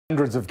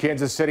Hundreds of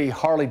Kansas City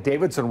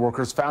Harley-Davidson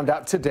workers found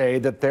out today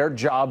that their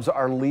jobs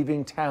are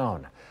leaving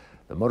town.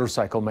 The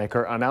motorcycle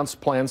maker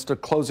announced plans to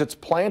close its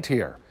plant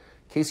here.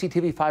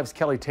 KCTV5's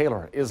Kelly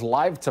Taylor is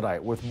live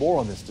tonight with more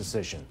on this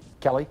decision.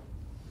 Kelly?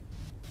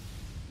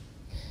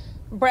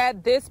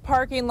 Brad, this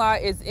parking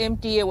lot is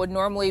empty. It would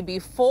normally be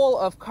full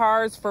of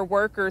cars for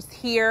workers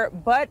here,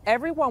 but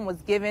everyone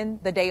was given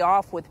the day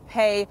off with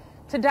pay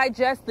to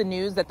digest the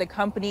news that the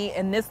company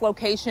in this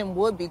location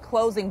would be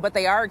closing, but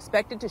they are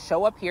expected to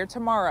show up here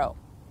tomorrow.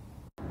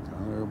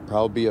 There'll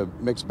probably be a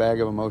mixed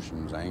bag of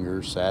emotions: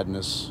 anger,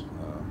 sadness,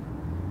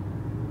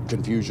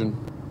 confusion.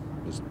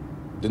 Just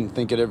didn't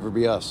think it'd ever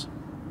be us.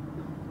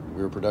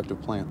 We were a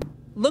productive plant.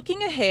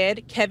 Looking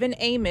ahead, Kevin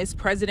Amos,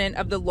 president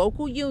of the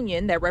local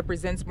union that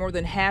represents more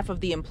than half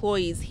of the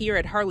employees here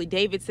at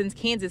Harley-Davidson's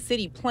Kansas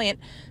City plant,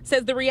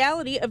 says the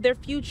reality of their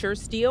future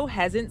still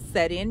hasn't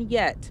set in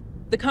yet.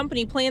 The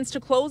company plans to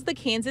close the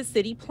Kansas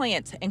City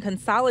plant and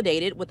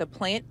consolidate it with a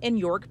plant in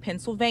York,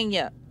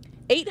 Pennsylvania.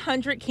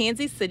 800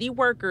 Kansas City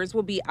workers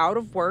will be out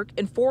of work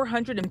and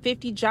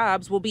 450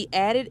 jobs will be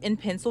added in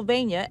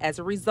Pennsylvania as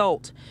a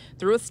result.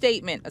 Through a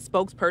statement, a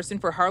spokesperson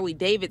for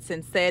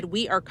Harley-Davidson said,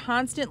 "We are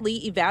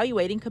constantly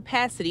evaluating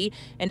capacity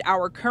and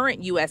our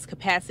current U.S.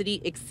 capacity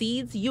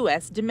exceeds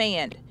U.S.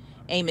 demand."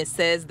 Amos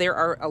says there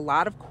are a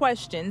lot of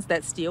questions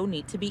that still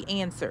need to be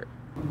answered.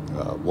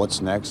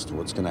 What's next?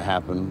 What's going to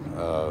happen?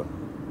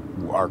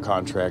 Our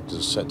contract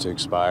is set to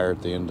expire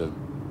at the end of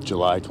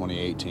July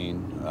 2018.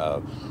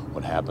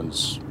 What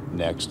happens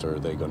next? Are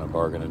they going to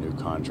bargain a new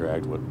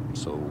contract?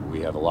 So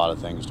we have a lot of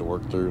things to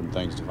work through and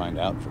things to find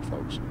out for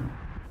folks.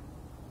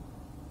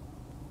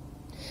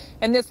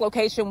 And this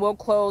location will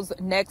close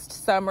next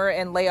summer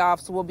and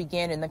layoffs will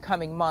begin in the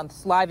coming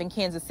months. Live in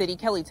Kansas City,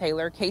 Kelly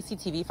Taylor,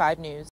 KCTV 5 News.